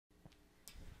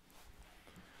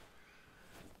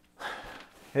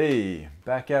Hey,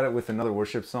 back at it with another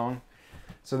worship song.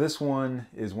 So this one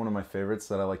is one of my favorites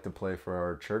that I like to play for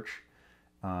our church.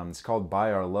 It's called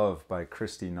By Our Love by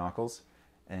Christy Nockels,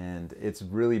 and it's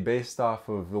really based off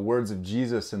of the words of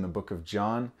Jesus in the book of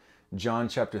John. John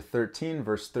chapter 13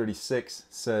 verse 36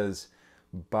 says,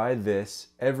 "By this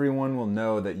everyone will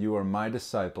know that you are my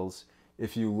disciples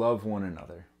if you love one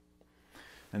another."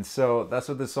 And so that's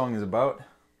what this song is about.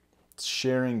 It's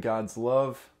sharing God's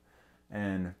love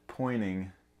and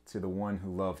pointing to the one who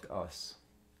loved us.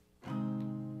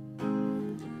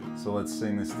 So let's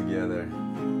sing this together.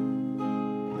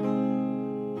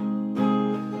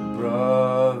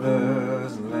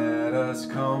 Brothers, let us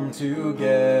come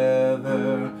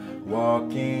together,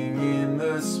 walking in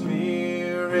the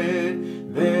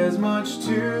Spirit. There's much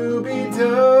to be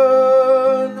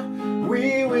done.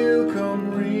 We will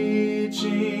come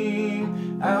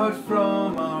reaching out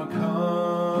from our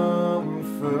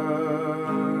comforts,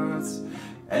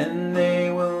 and they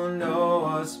will know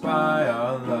us by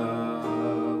our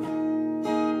love.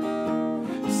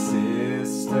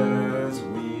 Sisters,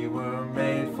 we were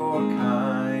made for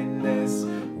kindness.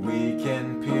 We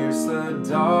can pierce the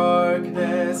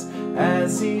darkness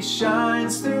as He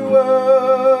shines through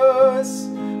us.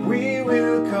 We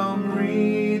will come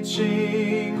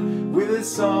reaching with a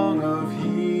song of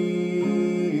healing,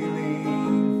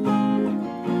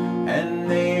 and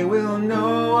they will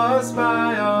know us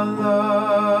by our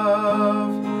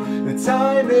love. The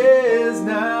time is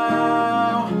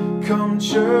now. Come,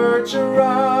 church,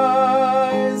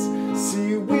 arise.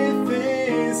 See with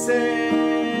His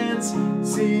hands,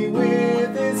 see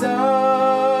with His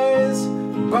eyes.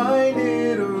 Bind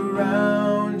it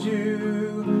around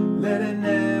you, let it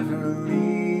never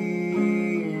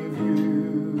leave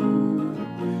you,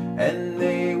 and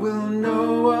they will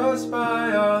know us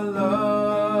by our love.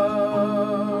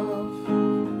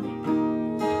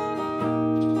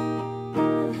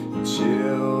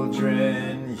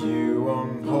 Children, you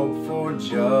hope for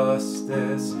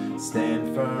justice.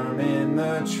 Stand firm in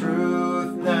the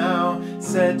truth now.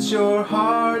 Set your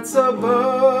hearts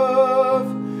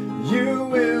above. You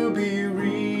will be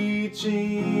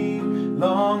reaching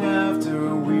long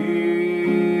after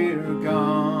we're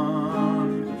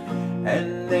gone,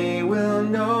 and they will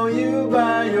know you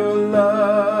by your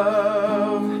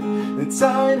love. The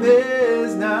time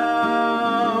is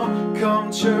now. Come,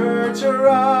 church,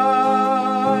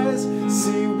 arise.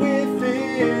 See with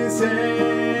His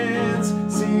hands,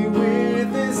 see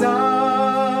with His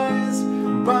eyes.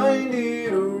 Bind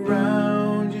it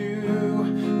around you,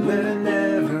 let it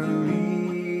never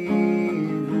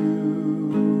leave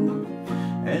you,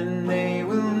 and they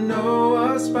will know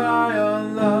us by our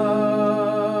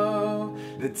love.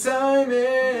 The time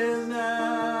is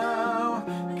now.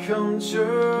 Come,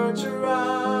 church,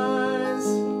 arise.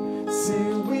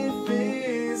 See with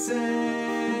His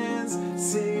hands,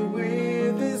 see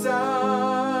with His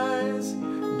eyes.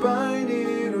 Bind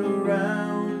it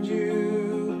around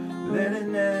you, let it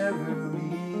never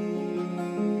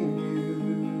leave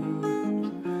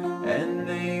you, and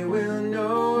they will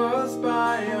know us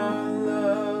by our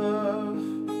love.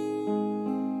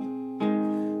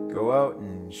 Go out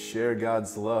and share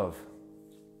God's love.